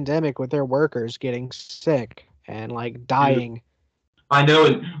in the pandemic with their workers getting sick and like Dude, dying. I know.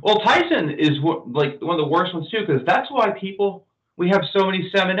 And well, Tyson is like one of the worst ones too, because that's why we have so many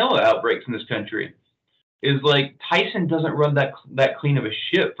salmonella outbreaks in this country. Is like Tyson doesn't run that clean of a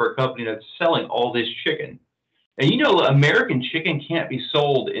ship for a company that's selling all this chicken. And American chicken can't be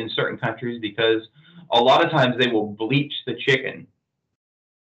sold in certain countries because a lot of times they will bleach the chicken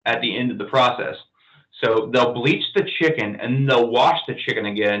at the end of the process. So they'll bleach the chicken and they'll wash the chicken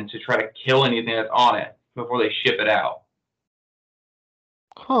again to try to kill anything that's on it before they ship it out.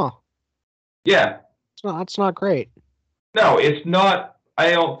 Huh. Yeah. It's not great. No, it's not.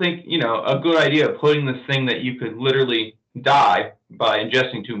 I don't think, a good idea of putting this thing that you could literally die by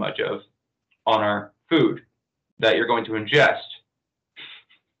ingesting too much of on our food that you're going to ingest.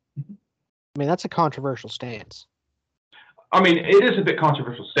 I mean, that's a controversial stance. I mean, it is a bit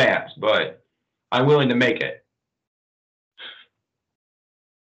controversial stance, but I'm willing to make it.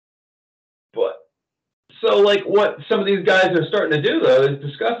 But so, like, what some of these guys are starting to do, though, is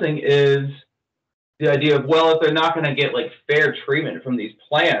discussing is the idea of, well, if they're not going to get like fair treatment from these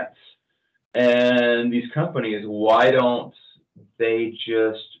plants and these companies, why don't they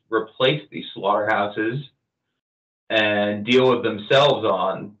just replace these slaughterhouses and deal with themselves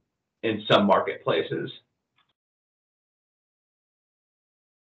in some marketplaces?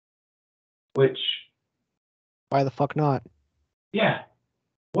 Which, Why the fuck not? yeah,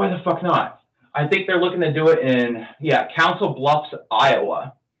 why the fuck not? I think they're looking to do it in, Council Bluffs,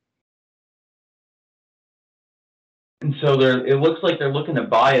 Iowa. And so it looks like they're looking to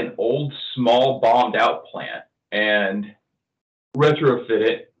buy an old, small, bombed out plant and retrofit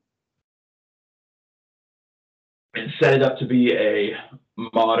it, and set it up to be a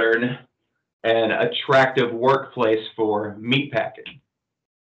modern and attractive workplace for meat packing,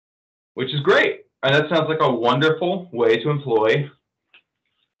 which is great. And that sounds like a wonderful way to employ,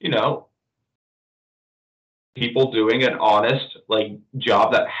 you know, people doing an honest like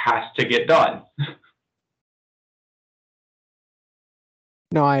job that has to get done.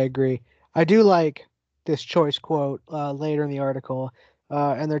 No, I agree. I do like this choice quote later in the article,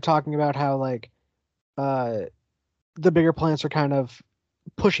 and they're talking about how uh, the bigger plants are kind of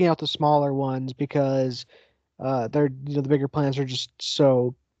pushing out the smaller ones because they're the bigger plants are just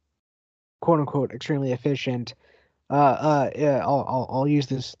so quote unquote extremely efficient. Yeah, I'll use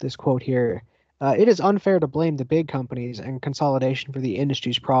this quote here. It is unfair to blame the big companies and consolidation for the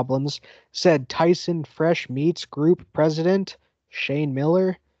industry's problems, said Tyson Fresh Meats Group president Shane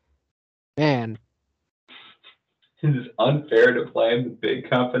Miller. Man, It is unfair to blame the big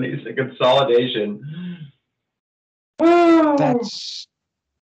companies and consolidation. that's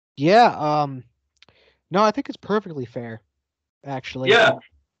yeah. No, I think it's perfectly fair, actually. Yeah,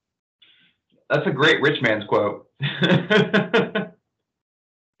 that's a great rich man's quote.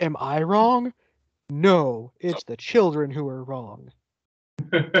 Am I wrong? No, it's the children who are wrong.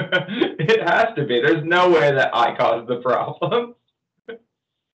 It has to be. There's no way that I caused the problem.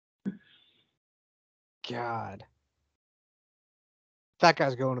 God, that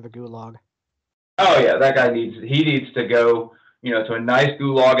guy's going to the gulag. Oh yeah, that guy needs to go, to a nice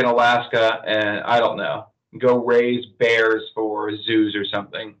gulag in Alaska and I don't know, go raise bears for zoos or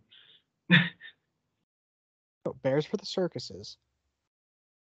something. Oh, bears for the circuses.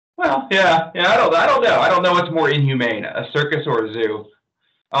 Well, yeah, I don't know. I don't know what's more inhumane, a circus or a zoo.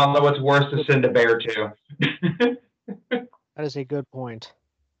 I don't know what's worse to send a bear to. That is a good point.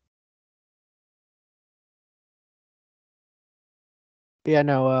 Yeah,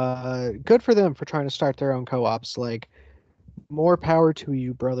 no, good for them for trying to start their own co-ops. Like, more power to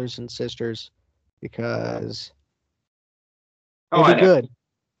you, brothers and sisters, because Oh, go I do know. good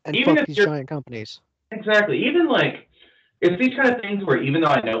and Even fuck if these you're giant companies. exactly, even like it's these kind of things where even though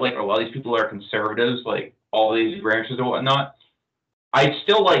I know like a lot of these people are conservatives, like all these branches and whatnot, I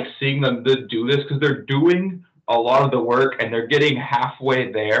still like seeing them to do this because they're doing a lot of the work and they're getting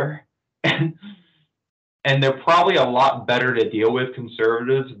halfway there, and they're probably a lot better to deal with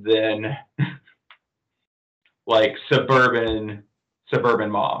conservatives than like suburban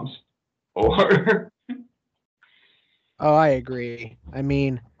moms or Oh, I agree. I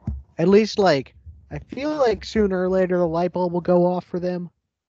mean, at least I feel like sooner or later the light bulb will go off for them.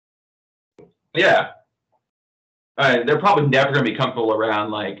 yeah. They're probably never going to be comfortable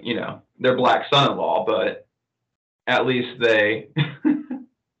around like their black son-in-law, but at least they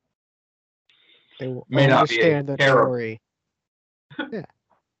They will may not be a understand that. Don't terrible. worry. Yeah,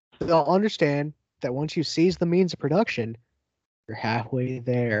 they'll understand that once you seize the means of production, you're halfway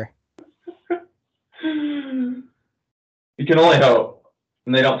there. You can only hope,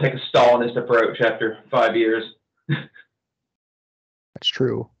 and they don't take a Stalinist approach after 5 years. That's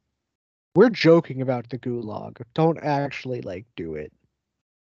true. We're joking about the gulag. Don't actually do it.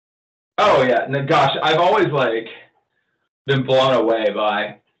 Oh yeah, and gosh, I've always been blown away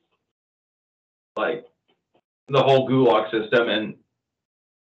by like the whole gulag system, and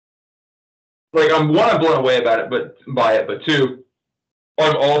I'm blown away about it, but by it, but two,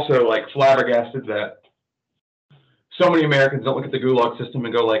 I'm also flabbergasted that so many Americans don't look at the gulag system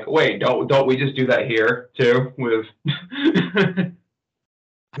and go like, wait, don't we just do that here too? With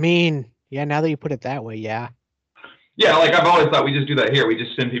I mean, yeah, now that you put it that way, yeah. yeah, I've always thought we just do that here. We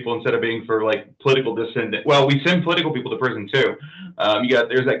just send people instead of being for political descendant. Well, we send political people to prison too.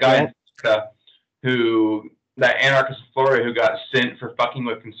 There's that guy Yep. in Florida that anarchist in Florida who got sent for fucking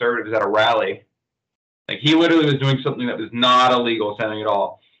with conservatives at a rally. Like he literally was doing something that was not illegal sounding at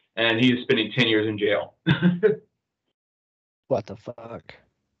all, and he is spending 10 years in jail. What the fuck?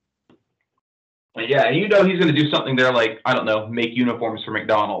 Yeah, he's going to do something there like, I don't know, make uniforms for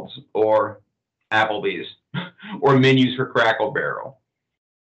McDonald's or Applebee's or menus for Crackle Barrel.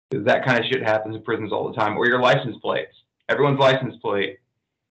 Because that kind of shit happens in prisons all the time. Or your license plates. Everyone's license plate.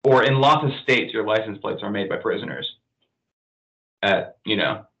 Or in lots of states, your license plates are made by prisoners at,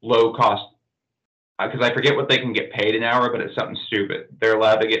 low cost. Because I forget what they can get paid an hour, but it's something stupid. They're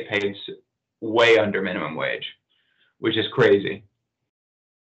allowed to get paid way under minimum wage, which is crazy.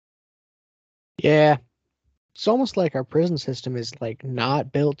 Yeah. It's almost like our prison system is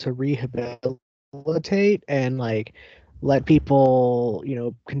not built to rehabilitate and let people,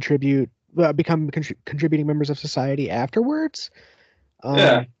 contribute become contributing members of society afterwards.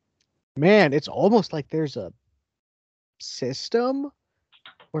 Yeah. Man, it's almost like there's a system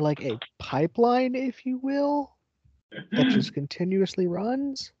or like a pipeline, if you will, that just continuously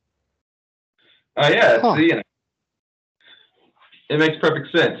runs. Yeah, it's, Huh. it makes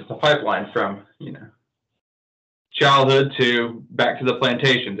perfect sense. It's a pipeline from childhood to back to the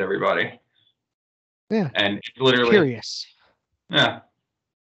plantations. Everybody, Yeah. and it's literally Curious. yeah.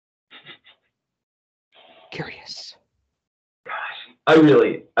 Curious. I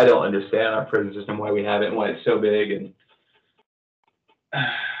don't understand our prison system, why we have it, and why it's so big, and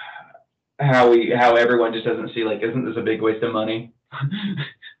how everyone just doesn't see like, isn't this a big waste of money?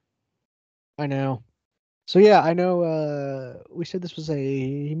 I know. So yeah, I know we said this was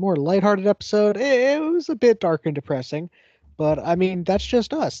a more lighthearted episode. It was a bit dark and depressing, but I mean that's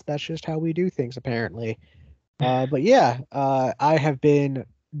just us. That's just how we do things apparently. But yeah, I have been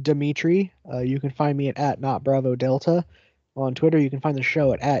Dimitri. You can find me at not Bravo Delta on Twitter. You can find the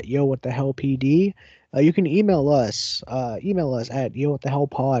show at yo what the hell pd. You can email us at yo what the hell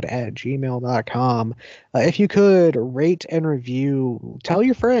pod at gmail.com. If you could rate and review, tell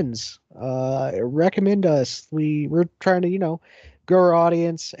your friends, recommend us. We're trying to grow our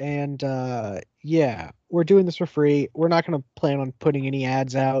audience, and yeah, we're doing this for free. We're not gonna plan on putting any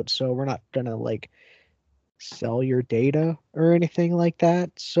ads out, so we're not gonna like sell your data or anything like that.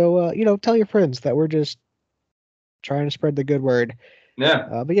 So, tell your friends that we're just trying to spread the good word.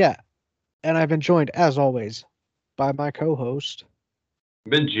 Yeah, But yeah, and I've been joined, as always, by my co host.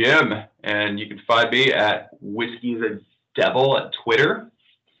 I've been Jim, and you can find me at Whiskey the Devil at Twitter.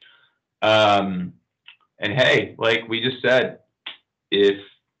 Um, and hey, like we just said, if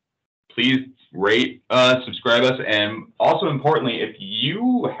please rate us, subscribe us, and also importantly, if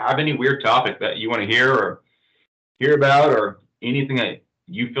you have any weird topic that you want to hear about, or anything that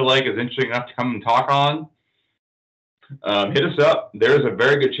you feel like is interesting enough to come and talk on, hit us up. There's a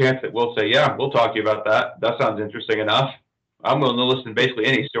very good chance that we'll say, yeah, we'll talk to you about that. That sounds interesting enough. I'm willing to listen to basically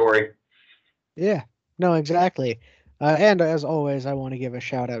any story. Yeah, no, exactly. And as always, I want to give a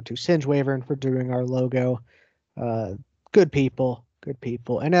shout out to Singe Wavern for doing our logo. Uh, good people, good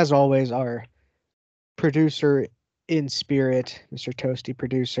people. And as always, our producer in spirit, Mr. Toasty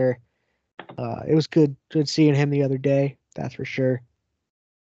producer. It was good seeing him the other day. That's for sure.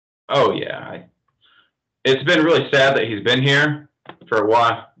 Oh, yeah. It's been really sad that he's been here for a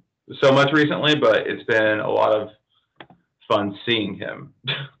while, so much recently, but it's been a lot of fun seeing him,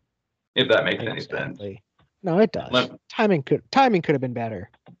 if that makes any sense. Exactly. No, it does. Timing could have been better,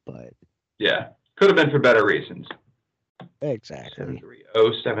 but Yeah, could have been for better reasons. exactly.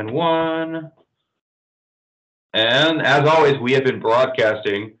 73071. And as always, we have been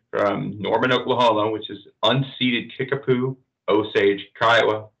broadcasting from Norman, Oklahoma, which is unceded Kickapoo, Osage,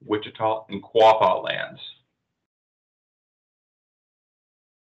 Kiowa, Wichita, and Quapaw lands.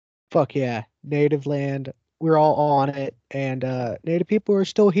 Fuck yeah. Native land. We're all on it, and native people are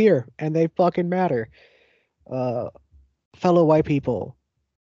still here, and they fucking matter. Uh, Fellow white people,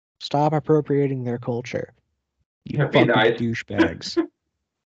 stop appropriating their culture. You Yeah, be fucking nice. douchebags.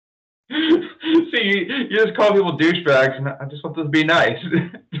 See, you just call people douchebags, and I just want them to be nice.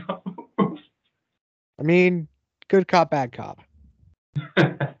 I mean, good cop, bad cop.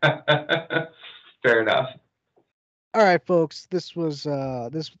 Fair enough. All right, folks. This was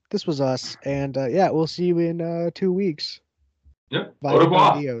this was us, and yeah, we'll see you in 2 weeks. Yep. Au Vaya con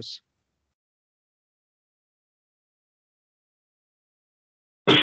revoir. Dios.